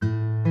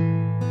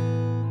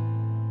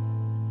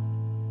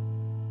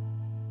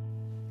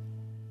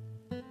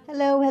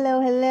Hello, hello,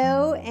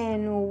 hello,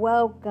 and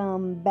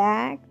welcome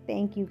back.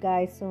 Thank you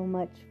guys so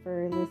much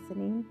for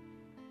listening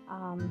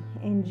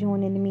and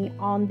joining me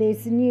on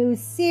this new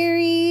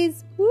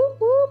series. Whoop,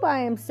 whoop. I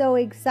am so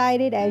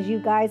excited. As you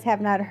guys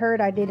have not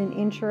heard, I did an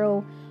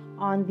intro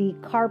on the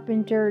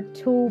Carpenter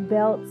Tool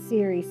Belt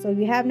series. So if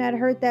you have not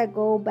heard that,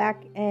 go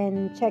back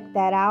and check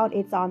that out.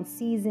 It's on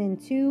season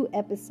 2,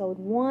 episode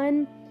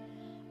 1.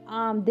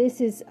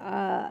 This is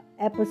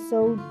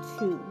episode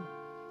 2.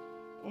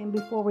 And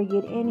before we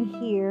get in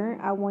here,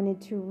 I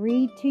wanted to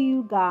read to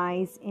you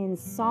guys in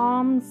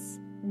Psalms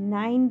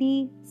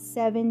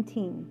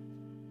 90:17.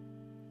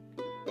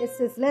 It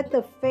says, "Let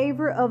the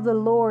favor of the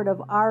Lord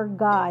of our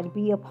God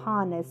be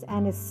upon us,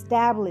 and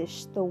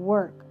establish the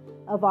work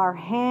of our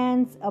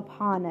hands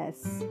upon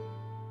us."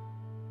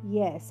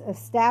 Yes,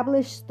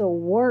 establish the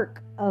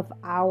work of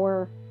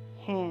our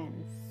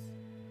hands.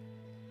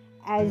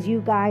 As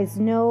you guys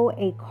know,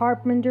 a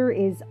carpenter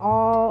is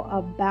all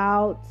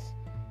about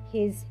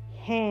his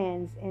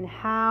hands and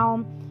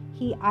how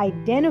he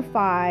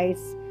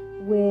identifies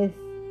with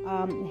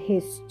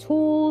his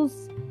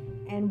tools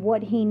and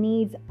what he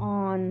needs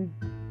on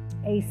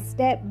a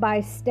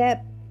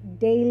step-by-step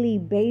daily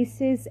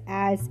basis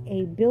as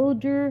a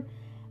builder.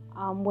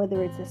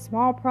 Whether it's a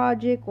small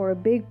project or a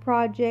big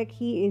project,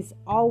 he is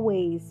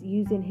always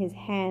using his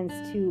hands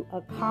to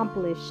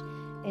accomplish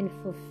and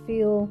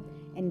fulfill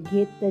and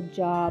get the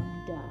job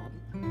done.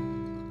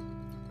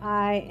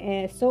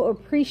 I so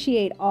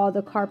appreciate all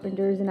the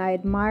carpenters, and I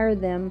admire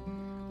them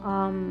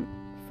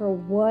for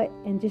what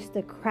and just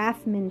the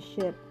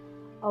craftsmanship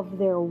of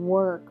their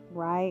work,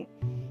 right?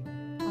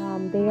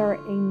 They are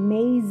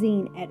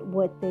amazing at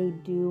what they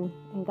do,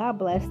 and God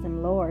bless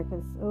them, Lord,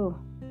 because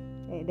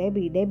they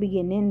be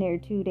getting in there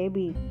too.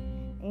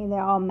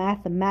 They're all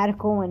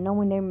mathematical and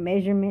knowing their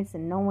measurements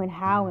and knowing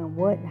how and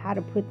what and how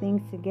to put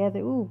things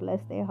together. Ooh,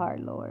 bless their heart,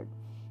 Lord.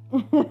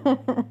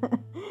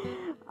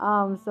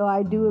 So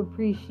I do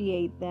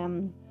appreciate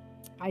them.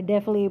 I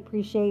definitely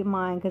appreciate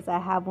mine because I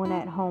have one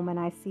at home and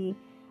I see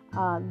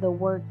the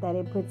work that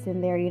it puts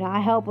in there. You know,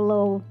 I help a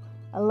little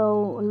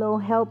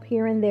help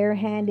here and there,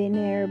 hand in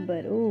there,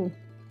 but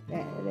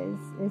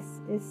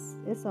it's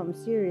something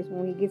serious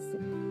when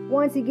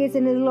once he gets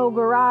in his little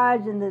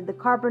garage and the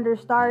carpenter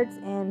starts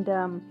and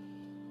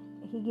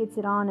he gets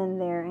it on in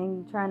there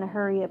and trying to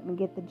hurry up and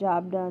get the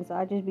job done. So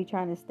I just be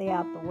trying to stay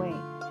out the way.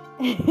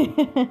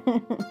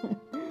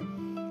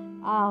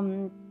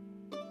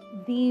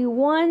 The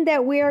one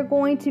that we are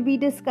going to be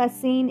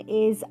discussing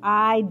is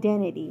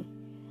identity.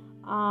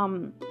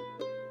 And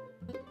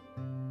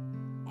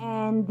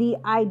the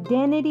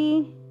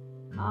identity,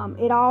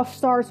 it all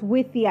starts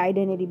with the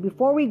identity.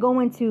 Before we go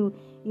into,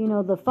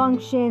 the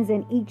functions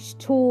and each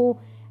tool,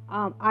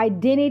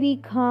 identity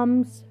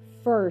comes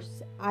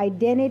first.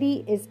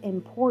 Identity is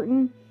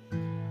important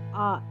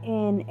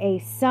in a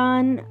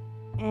son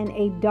and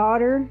a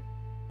daughter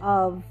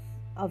of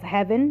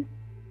heaven,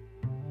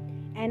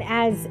 and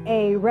as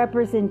a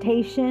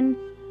representation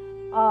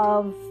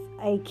of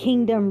a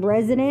kingdom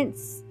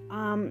residence.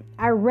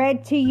 I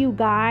read to you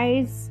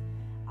guys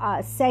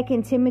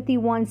 2 Timothy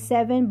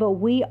 1:7, but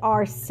we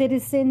are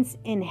citizens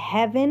in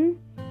heaven.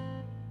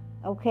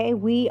 Okay,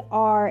 we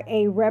are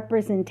a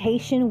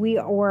representation. We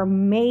are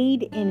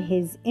made in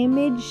his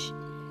image,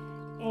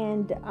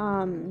 and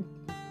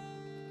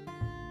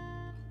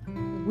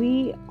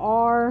we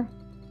are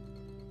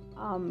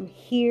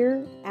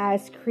here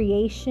as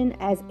creation,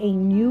 as a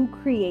new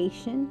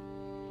creation.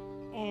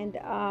 And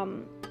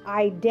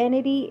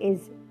identity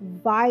is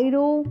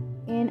vital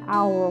in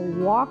our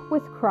walk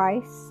with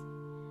Christ.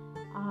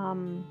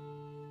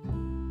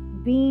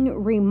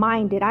 Being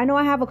reminded. I know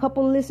I have a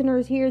couple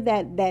listeners here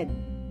that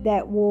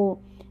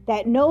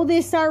know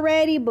this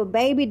already, but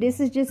baby, this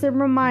is just a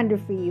reminder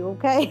for you,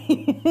 okay?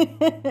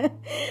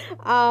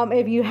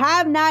 If you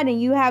have not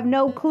and you have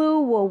no clue,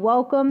 well,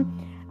 welcome.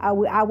 I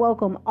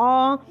welcome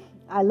all.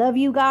 I love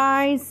you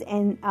guys,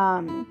 and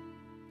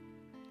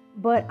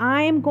but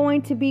I am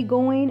going to be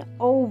going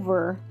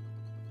over,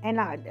 and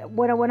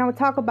what I want to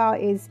talk about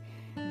is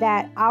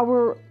that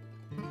our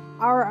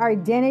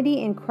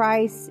identity in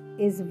Christ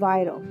is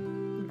vital.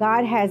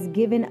 God has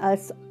given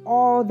us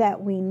all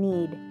that we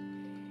need,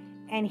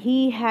 and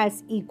He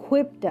has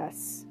equipped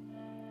us.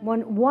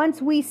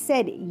 Once we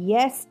said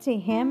yes to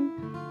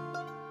Him,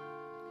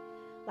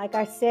 like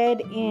I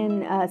said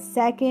in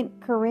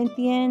 2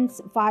 Corinthians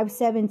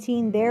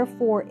 5:17,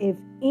 therefore, if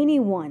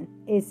anyone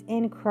is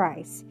in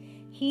Christ,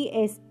 he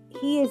is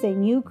a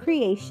new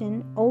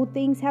creation. Old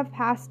things have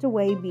passed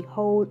away.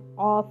 Behold,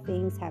 all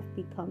things have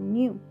become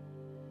new.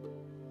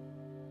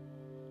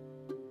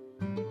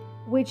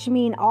 Which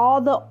mean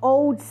all the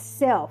old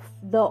self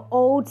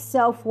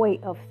way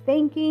of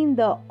thinking,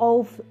 the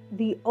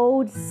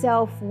old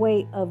self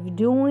way of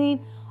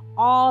doing,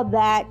 all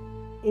that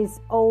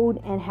is old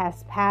and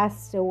has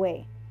passed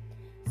away.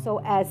 So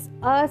as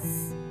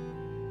us,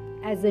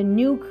 as a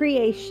new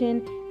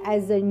creation,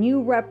 as a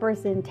new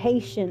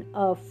representation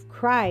of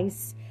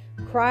Christ,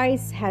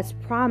 Christ has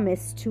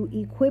promised to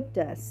equip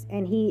us,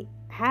 and He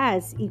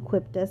has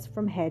equipped us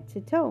from head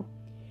to toe.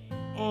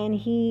 And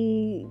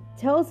he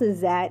tells us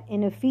that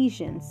in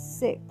Ephesians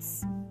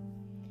 6.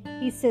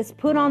 He says,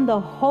 put on the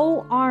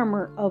whole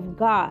armor of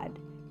God,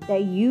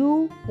 that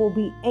you will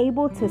be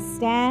able to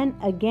stand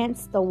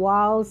against the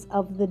wiles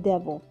of the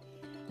devil.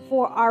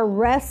 For our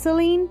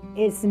wrestling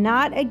is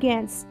not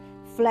against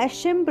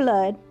flesh and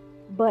blood,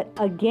 but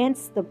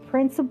against the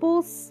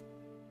principles,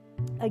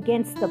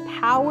 against the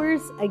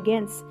powers,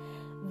 against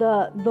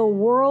the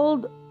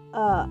world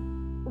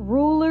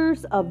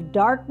rulers of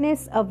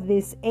darkness of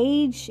this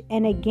age,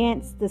 and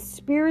against the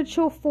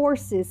spiritual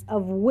forces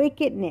of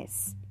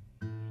wickedness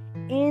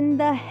in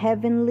the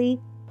heavenly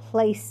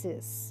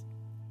places.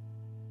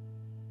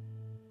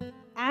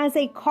 As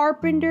a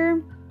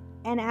carpenter,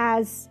 and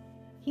as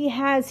he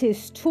has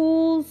his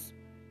tools,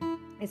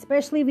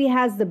 especially if he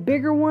has the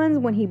bigger ones,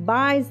 when he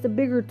buys the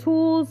bigger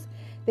tools,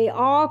 they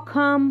all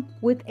come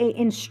with a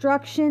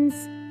instructions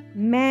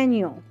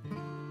manual.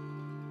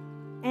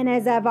 And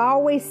as I've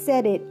always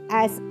said it,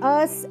 as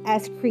us,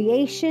 as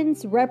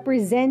creations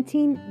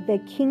representing the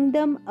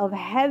kingdom of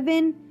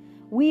heaven,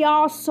 we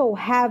also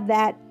have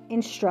that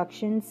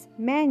instructions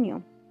manual,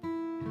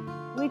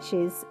 which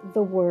is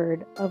the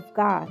word of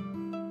God.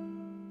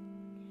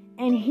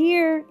 And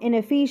here in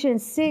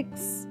Ephesians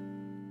 6,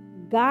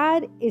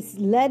 God is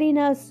letting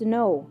us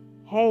know,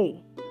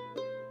 hey,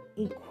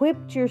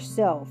 equip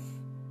yourself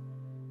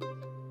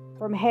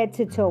from head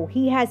to toe.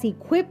 He has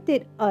equipped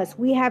us.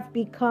 We have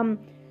become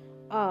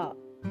a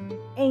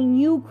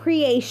new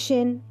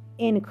creation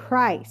in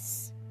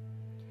Christ.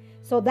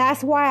 So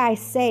that's why I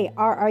say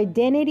our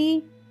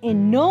identity,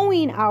 in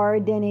knowing our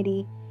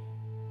identity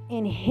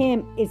in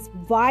Him, is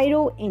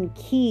vital and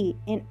key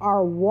in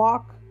our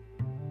walk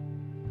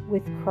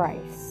with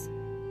Christ.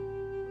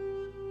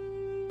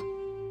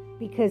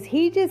 Because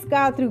He just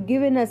got through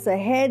giving us a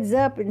heads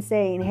up and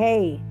saying,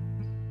 hey,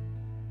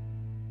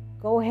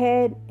 go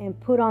ahead and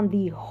put on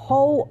the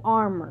whole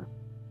armor.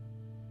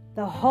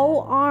 The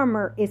whole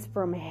armor is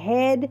from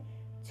head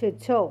to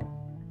toe.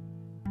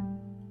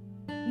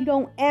 You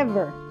don't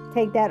ever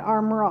take that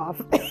armor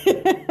off.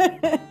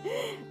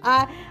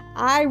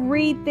 I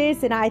read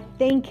this and I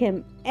thank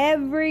Him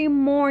every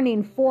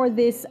morning for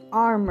this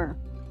armor.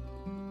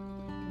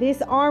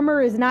 This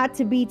armor is not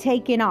to be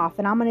taken off.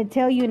 And I'm going to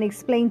tell you and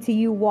explain to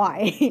you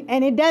why.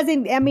 And it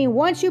doesn't,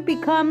 once you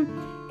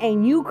become a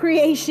new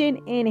creation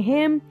in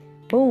Him,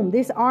 boom,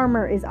 this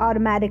armor is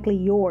automatically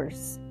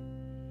yours.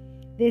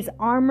 This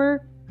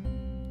armor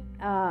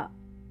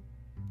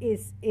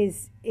is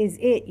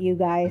it, you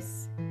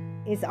guys.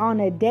 It's on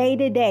a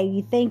day-to-day.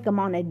 You think I'm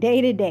on a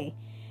day-to-day.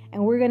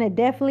 And we're going to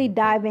definitely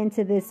dive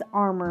into this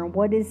armor.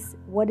 What is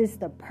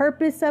the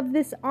purpose of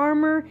this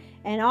armor?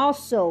 And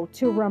also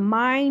to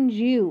remind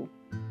you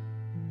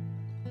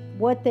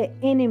what the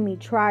enemy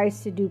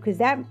tries to do. Because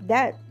that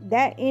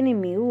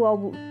enemy,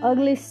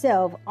 ugly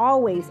self,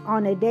 always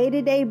on a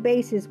day-to-day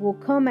basis will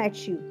come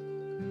at you.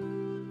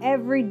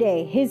 Every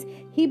day.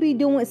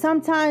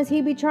 Sometimes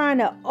he be trying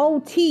to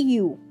OT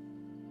you.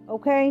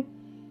 Okay?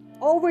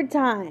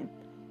 Overtime.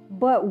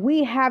 But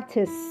we have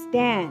to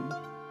stand.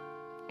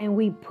 And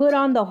we put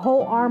on the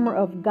whole armor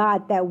of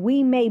God, that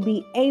we may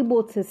be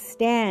able to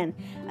stand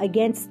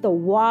against the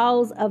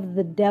wiles of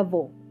the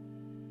devil.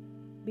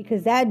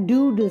 Because that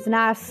dude does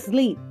not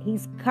sleep.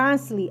 He's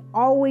constantly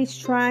always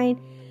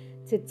trying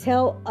to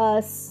tell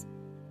us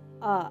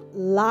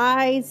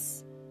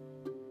lies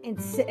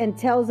and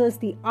tells us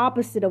the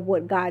opposite of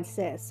what God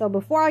says. So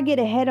before I get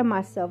ahead of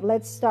myself,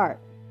 let's start.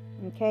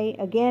 Okay,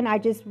 again, I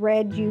just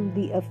read you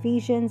the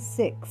Ephesians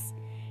 6,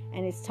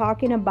 and it's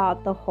talking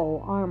about the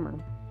whole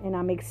armor. And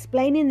I'm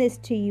explaining this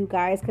to you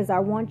guys because I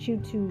want you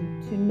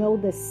to know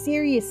the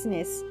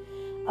seriousness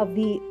of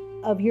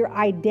your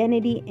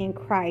identity in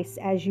Christ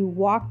as you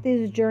walk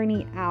this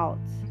journey out.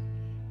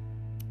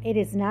 It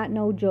is not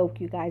no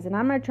joke, you guys. And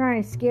I'm not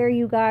trying to scare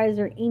you guys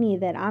or any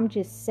of that. I'm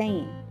just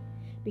saying.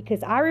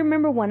 Because I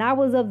remember when I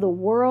was of the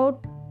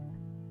world,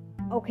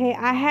 okay,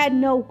 I had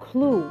no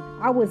clue.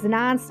 I was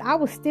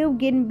still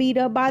getting beat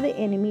up by the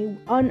enemy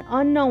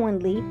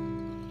unknowingly.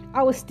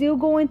 I was still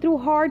going through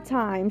hard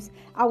times.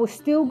 I was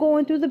still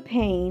going through the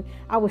pain.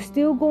 I was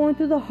still going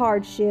through the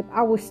hardship.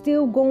 I was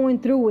still going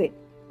through it.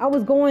 I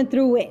was going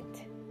through it.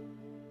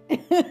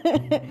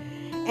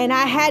 And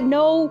I had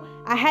no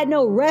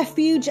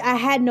refuge. I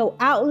had no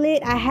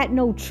outlet. I had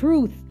no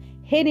truth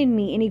hidden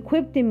me and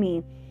equipping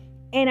me.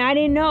 And I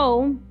didn't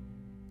know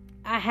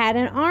I had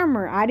an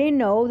armor. I didn't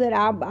know that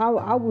I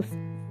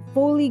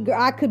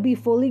could be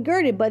fully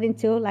girded. But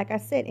until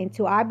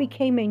I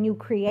became a new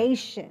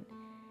creation,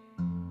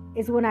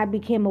 is when I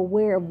became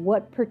aware of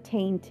what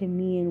pertained to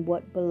me and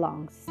what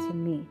belongs to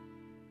me.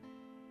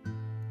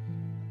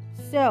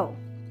 So,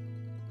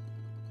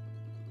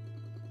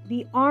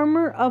 the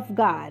armor of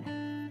God.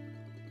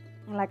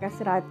 And like I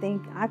said, I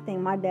thank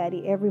my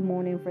daddy every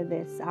morning for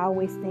this. I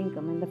always thank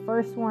him. And the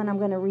first one I'm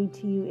going to read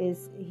to you it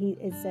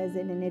says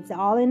it, and it's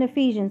all in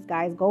Ephesians,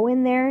 guys. Go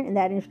in there in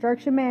that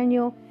instruction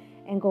manual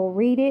and go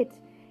read it.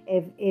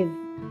 If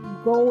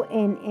go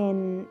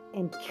and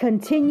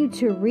continue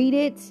to read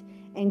it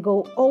and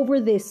go over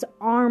this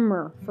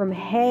armor from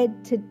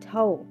head to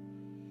toe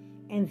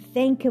and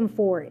thank Him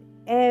for it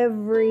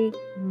every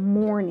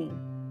morning.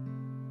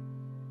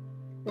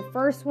 The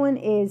first one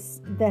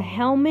is the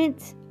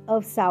helmet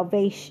of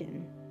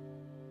salvation.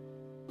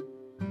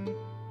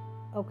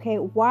 Okay,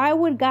 why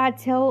would God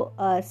tell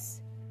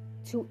us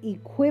to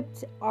equip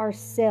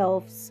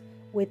ourselves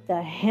with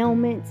the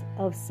helmet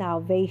of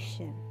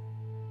salvation?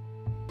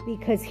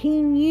 Because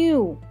He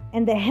knew.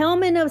 And the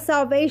helmet of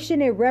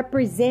salvation, it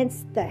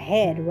represents the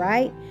head,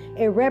 right?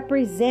 It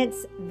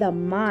represents the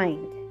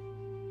mind.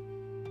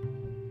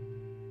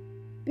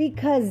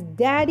 Because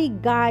Daddy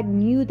God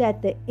knew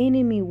that the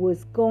enemy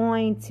was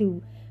going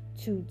to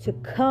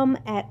come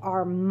at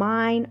our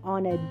mind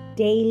on a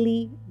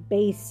daily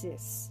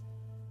basis.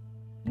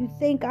 You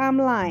think I'm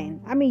lying?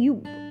 I mean,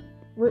 you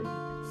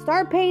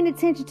start paying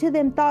attention to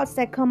them thoughts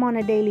that come on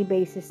a daily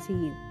basis to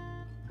you.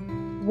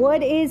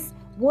 What is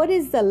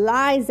the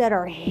lies that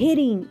are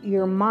hitting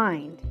your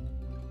mind?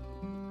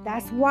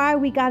 That's why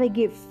we got to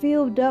get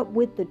filled up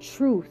with the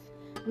truth.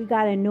 We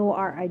got to know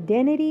our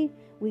identity.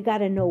 We got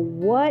to know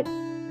what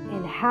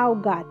and how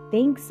God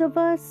thinks of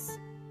us.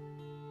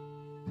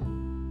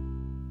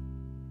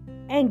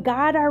 And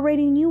God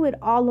already knew it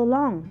all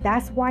along.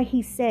 That's why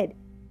He said,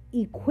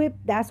 equip.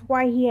 That's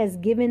why He has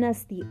given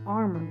us the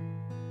armor.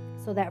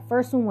 So that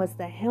first one was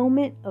the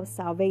helmet of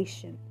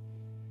salvation.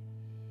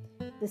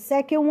 The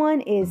second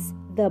one is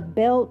the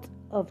belt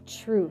of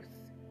truth.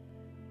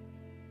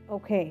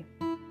 Okay,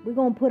 we're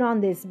going to put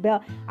on this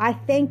belt. I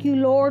thank you,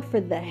 Lord,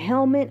 for the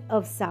helmet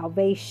of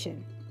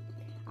salvation.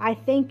 I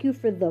thank you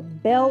for the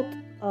belt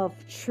of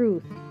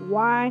truth.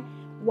 Why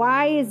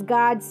is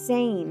God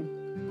saying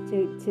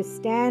to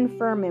stand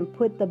firm and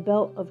put the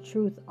belt of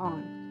truth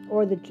on?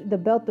 Or the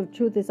belt of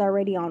truth is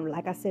already on.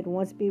 Like I said,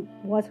 once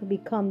we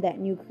become that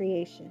new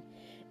creation.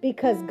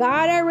 Because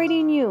God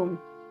already knew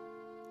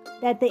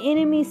that the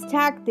enemy's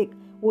tactic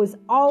was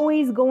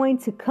always going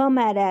to come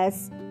at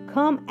us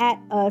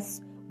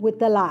with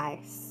the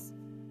lies.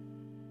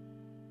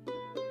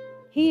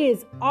 He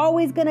is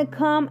always going to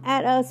come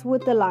at us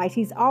with the lies.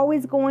 He's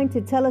always going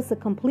to tell us the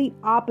complete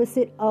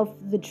opposite of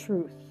the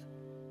truth.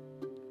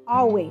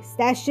 Always.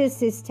 That's just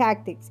his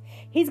tactics.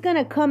 He's going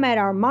to come at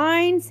our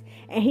minds,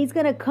 and he's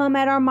going to come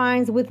at our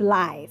minds with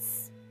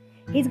lies.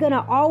 He's going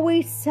to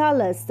always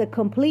tell us the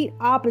complete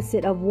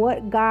opposite of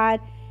what God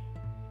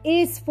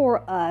is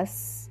for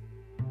us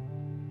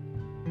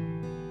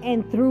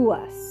and through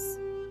us.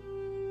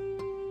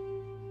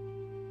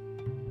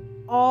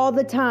 All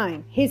the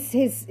time. His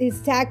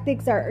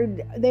tactics are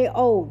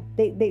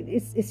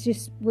it's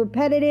just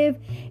repetitive.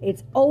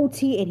 It's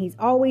OT, and he's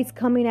always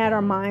coming at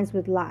our minds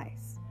with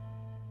lies.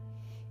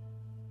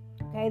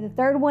 Okay, the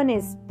third one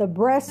is the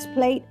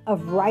breastplate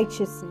of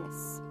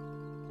righteousness.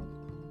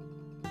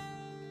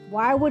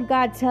 Why would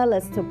God tell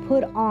us to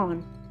put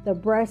on the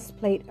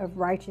breastplate of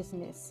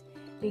righteousness?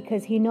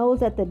 Because he knows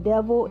that the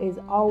devil is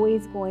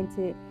always going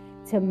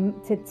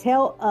to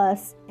tell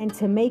us and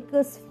to make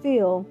us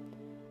feel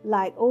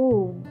like,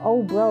 oh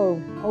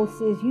bro, oh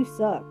sis, you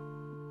suck.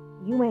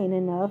 You ain't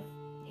enough.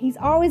 He's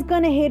always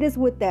going to hit us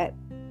with that,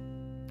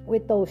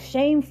 with those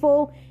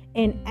shameful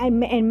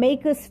and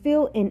make us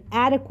feel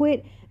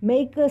inadequate,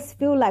 make us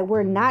feel like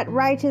we're not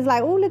righteous.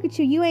 Like, oh, look at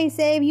you. You ain't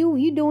saved.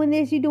 You doing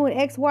this. You doing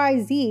X,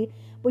 Y, Z.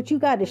 But you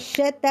got to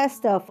shut that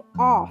stuff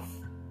off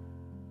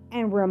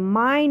and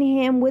remind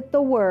him with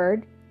the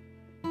word.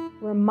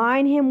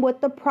 Remind him what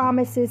the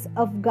promises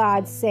of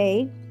God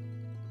say.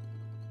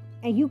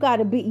 And you got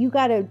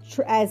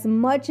to, as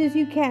much as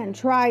you can,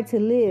 try to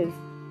live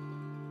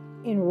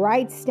in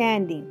right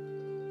standing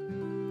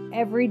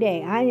every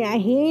day.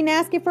 He ain't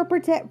asking for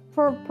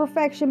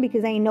perfection,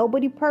 because ain't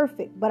nobody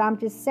perfect. But I'm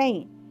just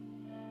saying,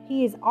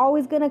 he is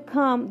always going to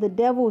come. The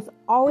devil is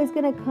always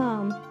going to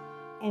come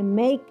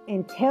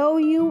and tell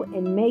you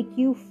and make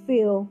you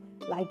feel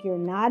like you're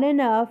not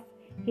enough.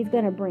 He's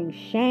going to bring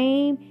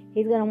shame.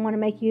 He's going to want to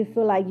make you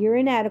feel like you're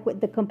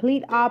inadequate. The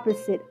complete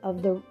opposite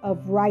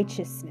of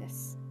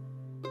righteousness.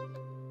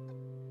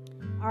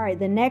 All right,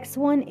 the next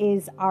one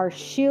is our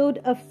shield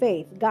of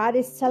faith. God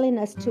is telling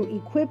us to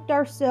equip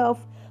ourselves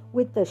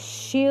with the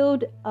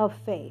shield of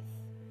faith.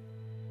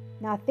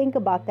 Now think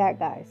about that,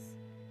 guys.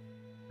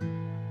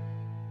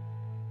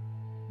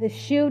 The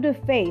shield of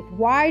faith.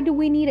 Why do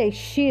we need a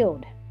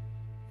shield?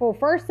 Well,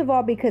 first of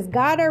all, because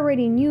God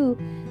already knew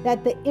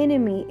that the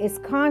enemy is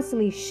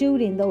constantly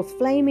shooting those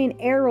flaming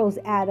arrows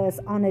at us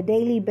on a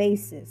daily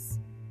basis.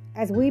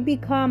 As we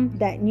become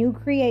that new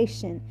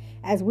creation,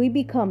 as we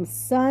become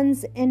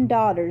sons and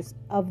daughters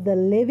of the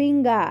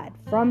living God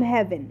from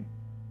heaven,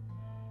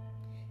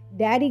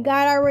 Daddy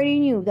God already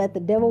knew that the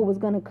devil was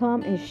going to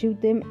come and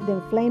shoot them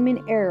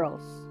flaming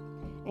arrows.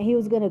 And he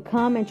was going to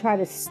come and try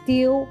to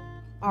steal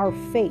our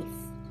faith.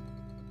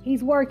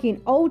 He's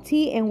working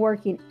OT and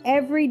working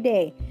every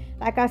day.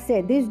 Like I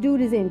said, this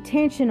dude is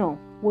intentional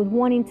with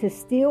wanting to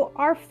steal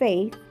our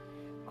faith,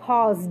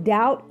 cause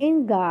doubt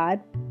in God,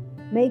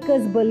 make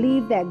us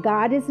believe that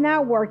God is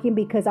not working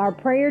because our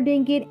prayer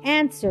didn't get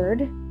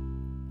answered,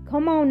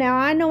 Come on now.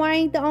 I know I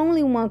ain't the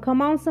only one.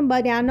 Come on,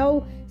 somebody. I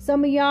know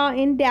some of y'all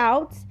in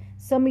doubt.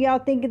 Some of y'all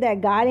thinking that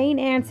God ain't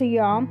answer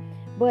y'all.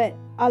 But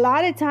a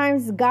lot of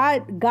times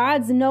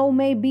God's no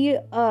may be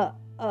a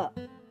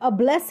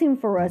blessing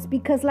for us.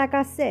 Because like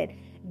I said,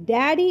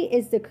 Daddy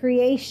is the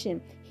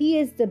creation. He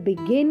is the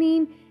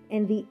beginning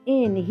and the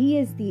end. He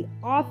is the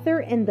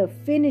author and the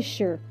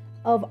finisher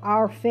of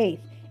our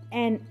faith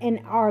and in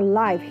our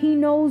life. He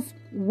knows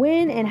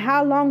when and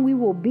how long we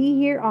will be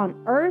here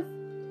on earth.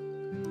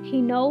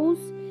 He knows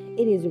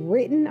it is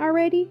written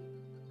already.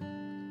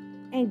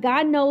 And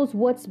God knows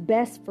what's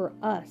best for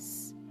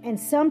us. And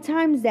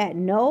sometimes that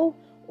no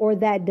or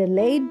that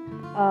delayed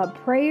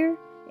prayer,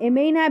 it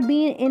may not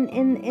be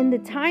in the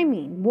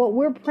timing. What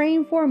we're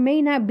praying for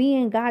may not be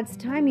in God's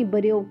timing,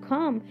 but it'll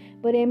come.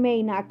 But it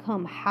may not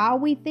come how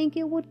we think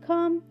it would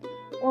come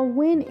or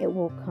when it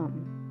will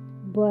come.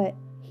 But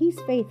He's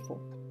faithful.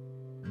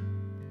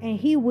 And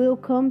He will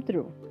come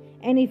through.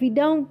 And if He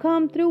don't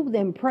come through,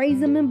 then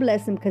praise Him and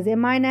bless Him, because it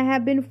might not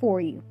have been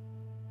for you.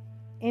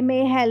 It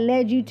may have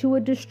led you to a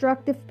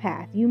destructive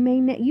path. You may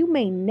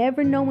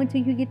never know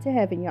until you get to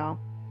heaven, y'all.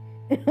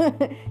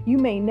 You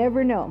may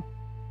never know.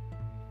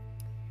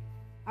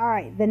 All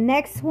right, the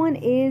next one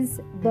is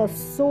the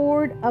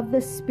sword of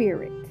the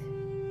Spirit.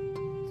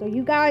 So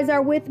you guys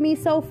are with me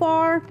so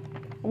far?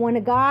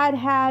 When God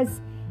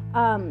has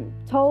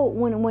told,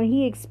 when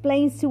He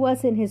explains to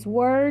us in His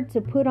Word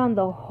to put on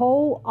the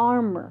whole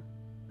armor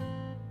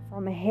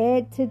from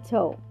head to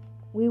toe.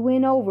 We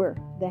went over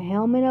the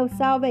helmet of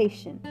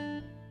salvation,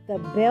 the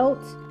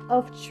belt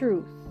of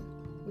truth.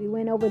 We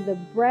went over the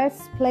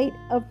breastplate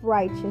of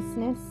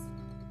righteousness.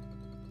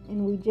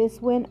 And we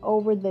just went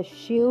over the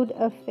shield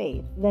of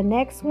faith. The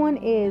next one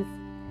is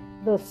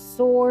the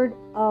sword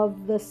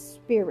of the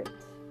Spirit.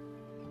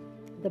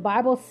 The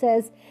Bible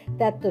says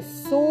that the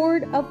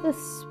sword of the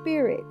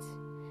Spirit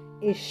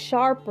is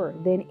sharper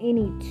than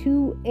any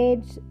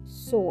two-edged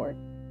sword,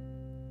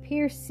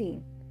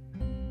 piercing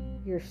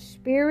your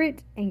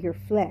spirit and your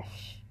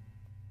flesh.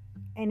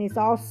 And it's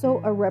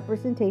also a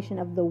representation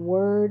of the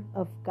Word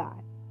of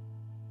God.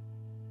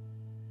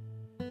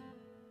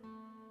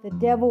 The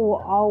devil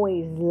will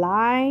always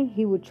lie.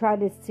 He will try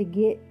to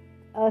get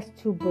us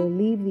to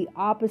believe the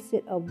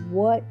opposite of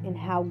what and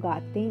how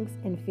God thinks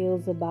and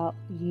feels about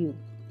you.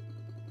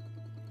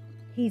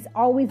 He's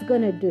always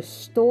going to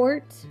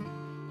distort.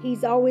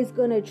 He's always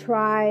going to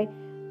try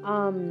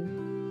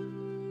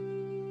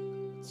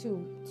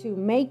to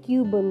make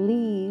you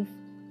believe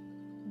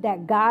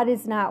that God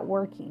is not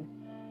working.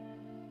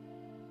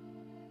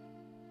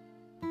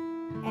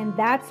 And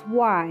that's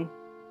why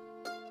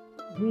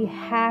we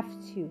have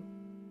to,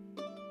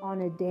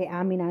 on a day,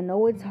 I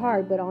know it's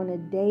hard, but on a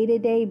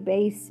day-to-day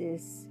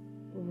basis,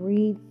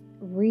 read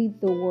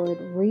the Word,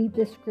 read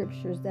the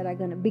scriptures that are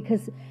going to,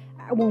 because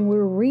when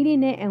we're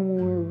reading it and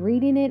when we're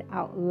reading it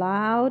out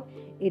loud,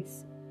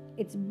 it's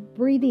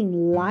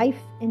breathing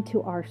life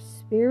into our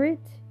spirit.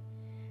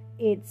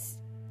 It's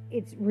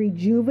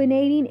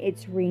rejuvenating,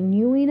 it's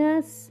renewing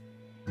us,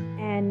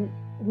 and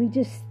we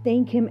just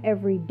thank Him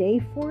every day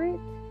for it.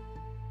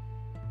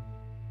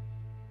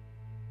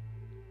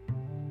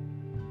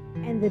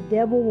 And the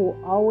devil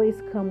will always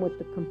come with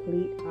the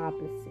complete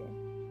opposite.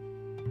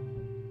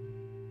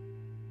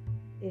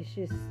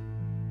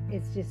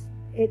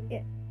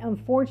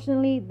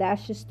 Unfortunately,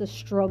 that's just the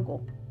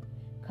struggle.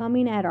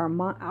 Coming at our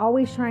mind,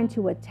 always trying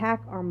to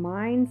attack our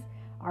minds,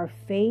 our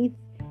faith,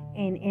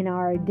 and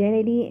our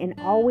identity, and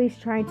always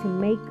trying to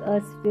make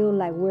us feel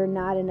like we're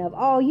not enough.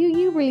 Oh,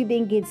 you really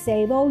didn't get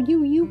saved. Oh,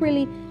 you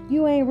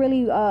ain't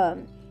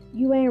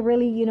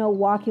really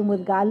walking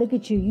with God. Look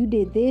at you. You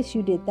did this,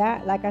 you did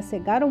that. Like I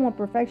said, God don't want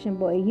perfection,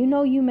 but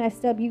you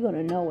messed up, you're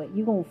going to know it.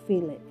 You're going to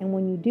feel it. And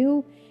when you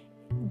do,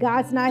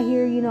 God's not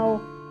here,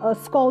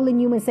 scolding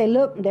you and say,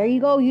 look, there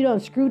you go. You done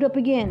screwed up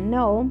again.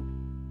 No,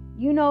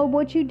 you know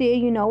what you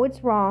did. You know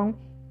it's wrong.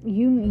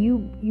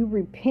 You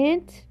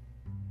repent.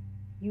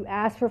 You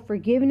ask for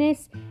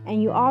forgiveness.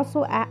 And you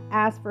also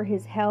ask for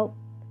His help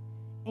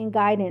and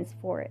guidance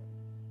for it.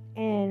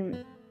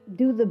 And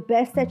do the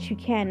best that you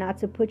can not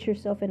to put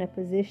yourself in a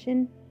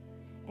position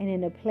and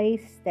in a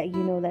place that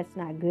that's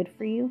not good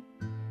for you,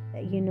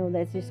 that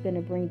that's just going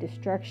to bring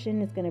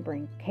destruction, it's going to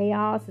bring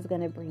chaos, it's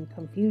going to bring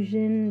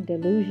confusion,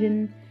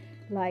 delusion.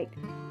 Like,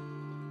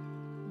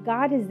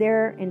 God is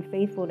there and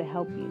faithful to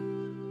help you.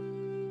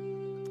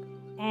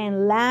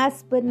 And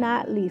last but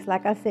not least,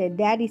 like I said,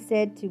 Daddy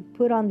said to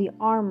put on the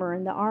armor,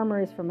 and the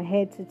armor is from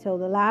head to toe.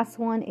 The last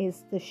one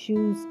is the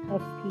shoes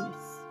of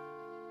peace.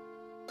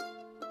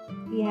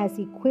 He has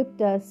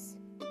equipped us,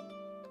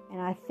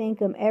 and I thank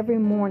Him every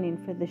morning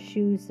for the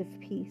shoes of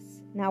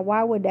peace. Now,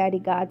 why would Daddy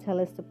God tell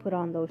us to put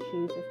on those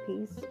shoes of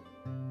peace?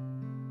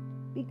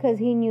 Because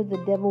He knew the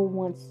devil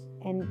wants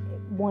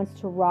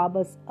to rob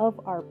us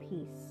of our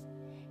peace.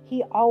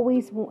 He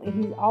always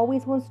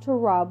wants to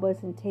rob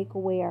us and take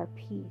away our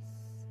peace.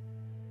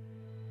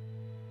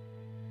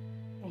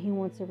 And He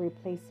wants to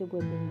replace it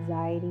with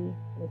anxiety,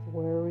 with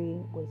worry,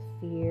 with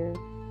fear.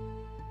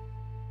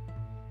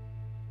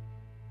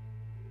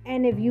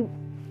 And if you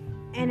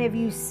And if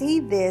you see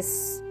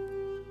this,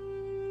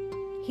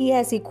 he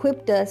has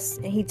equipped us,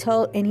 and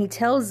he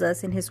tells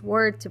us in his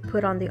word to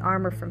put on the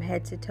armor from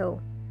head to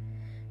toe,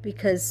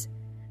 because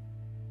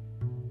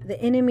the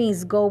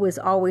enemy's goal is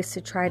always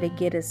to try to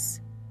get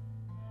us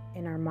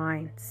in our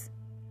minds.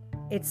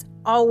 It's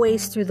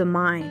always through the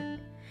mind.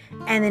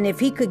 And then if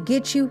he could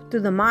get you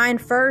through the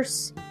mind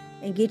first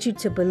and get you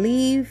to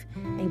believe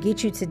and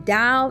get you to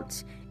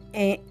doubt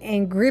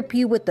and grip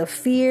you with the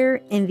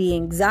fear and the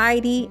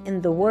anxiety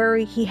and the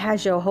worry, he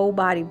has your whole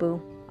body,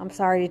 boo. I'm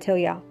sorry to tell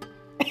y'all.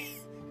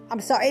 I'm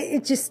sorry.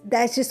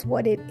 That's just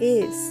what it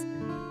is.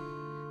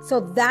 So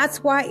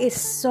that's why it's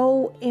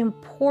so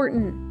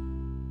important.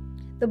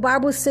 The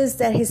Bible says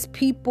that his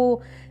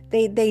people,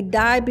 they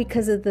die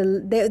because of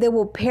they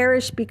will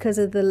perish because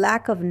of the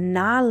lack of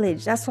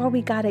knowledge. That's why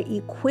we got to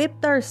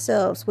equip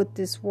ourselves with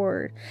this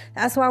word.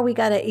 That's why we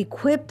got to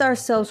equip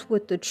ourselves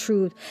with the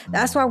truth.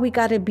 That's why we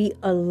got to be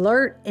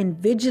alert and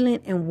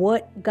vigilant in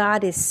what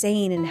God is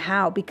saying and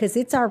how, because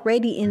it's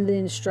already in the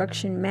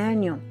instruction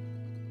manual.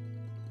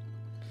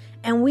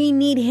 And we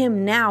need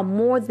him now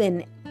more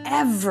than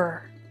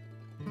ever,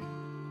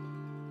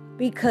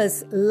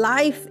 because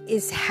life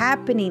is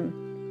happening.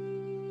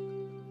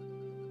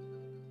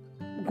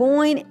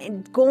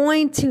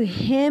 Going to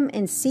him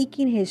and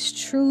seeking his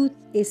truth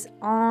is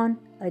on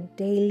a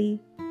daily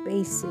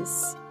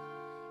basis.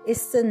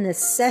 It's the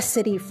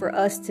necessity for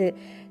us to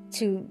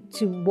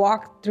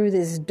walk through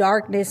this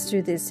darkness,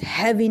 through this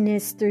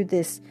heaviness, through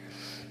this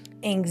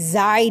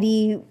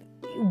anxiety,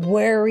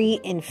 worry,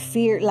 and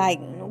fear.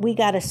 Like, we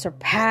got to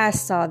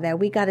surpass all that.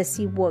 We got to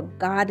see what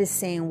God is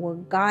saying,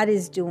 what God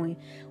is doing,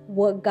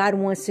 what God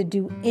wants to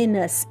do in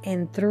us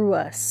and through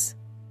us.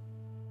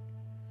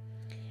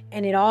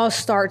 And it all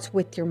starts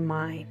with your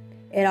mind.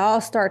 It all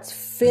starts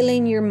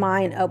filling your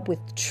mind up with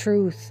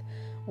truth,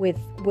 with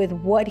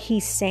what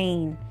he's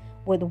saying,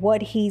 with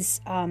what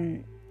he's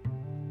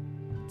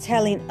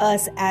telling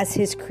us as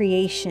his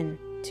creation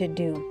to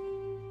do.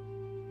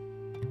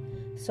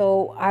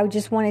 So I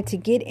just wanted to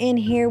get in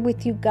here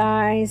with you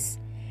guys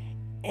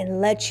and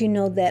let you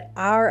know that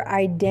our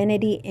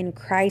identity in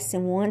Christ,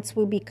 and once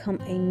we become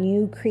a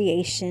new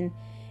creation,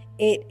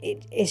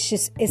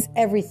 it's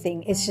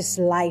everything. It's just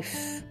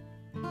life.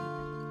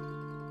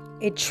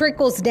 It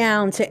trickles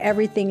down to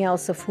everything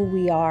else of who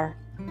we are.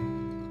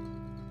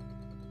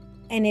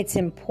 And it's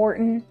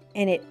important,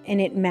 and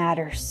it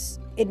matters.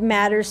 It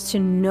matters to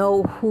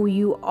know who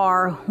you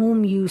are,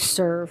 whom you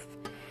serve.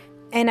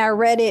 And I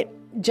read it,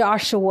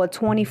 Joshua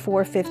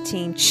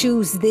 24:15.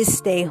 Choose this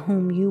day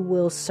whom you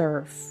will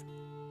serve.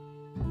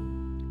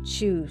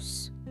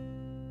 Choose.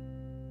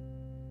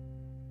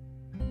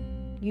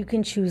 You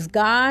can choose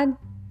God.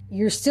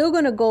 You're still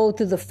going to go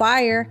through the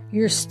fire.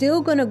 You're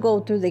still going to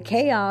go through the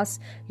chaos.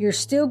 You're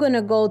still going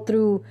to go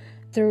through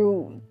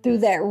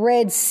that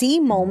Red Sea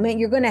moment.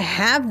 You're going to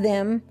have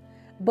them,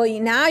 but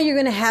now you're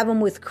going to have them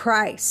with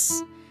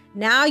Christ.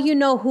 Now you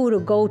know who to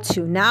go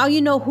to. Now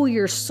you know who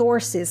your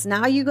source is.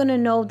 Now you're going to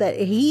know that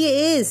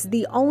he is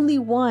the only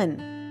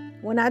one.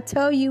 When I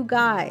tell you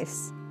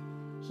guys,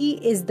 he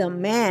is the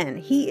man.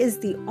 He is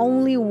the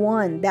only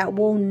one that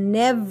will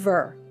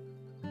never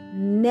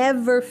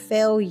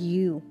fail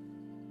you.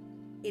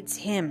 It's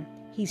him.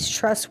 He's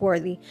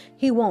trustworthy.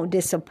 He won't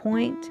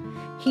disappoint.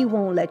 He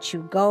won't let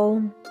you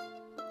go.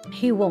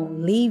 He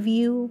won't leave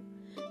you.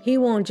 He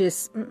won't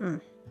just,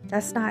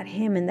 That's not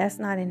him, and that's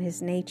not in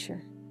his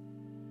nature.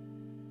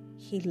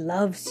 He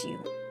loves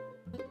you,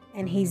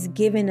 and he's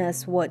given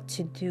us what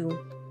to do.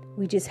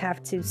 We just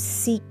have to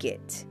seek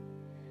it.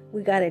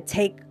 We got to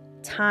take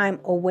time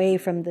away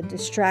from the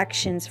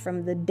distractions,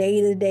 from the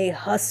day-to-day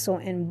hustle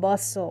and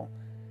bustle.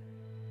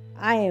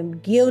 I am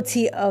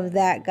guilty of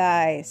that,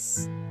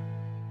 guys.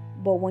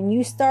 But when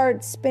you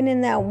start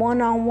spending that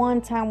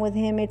one-on-one time with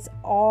him, it's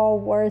all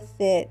worth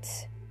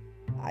it.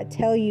 I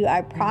tell you,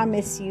 I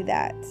promise you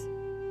that.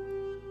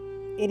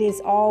 It is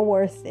all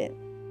worth it.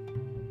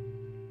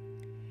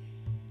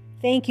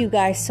 Thank you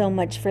guys so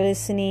much for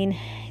listening.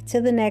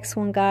 To the next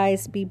one,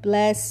 guys. Be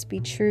blessed, be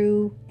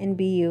true, and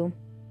be you.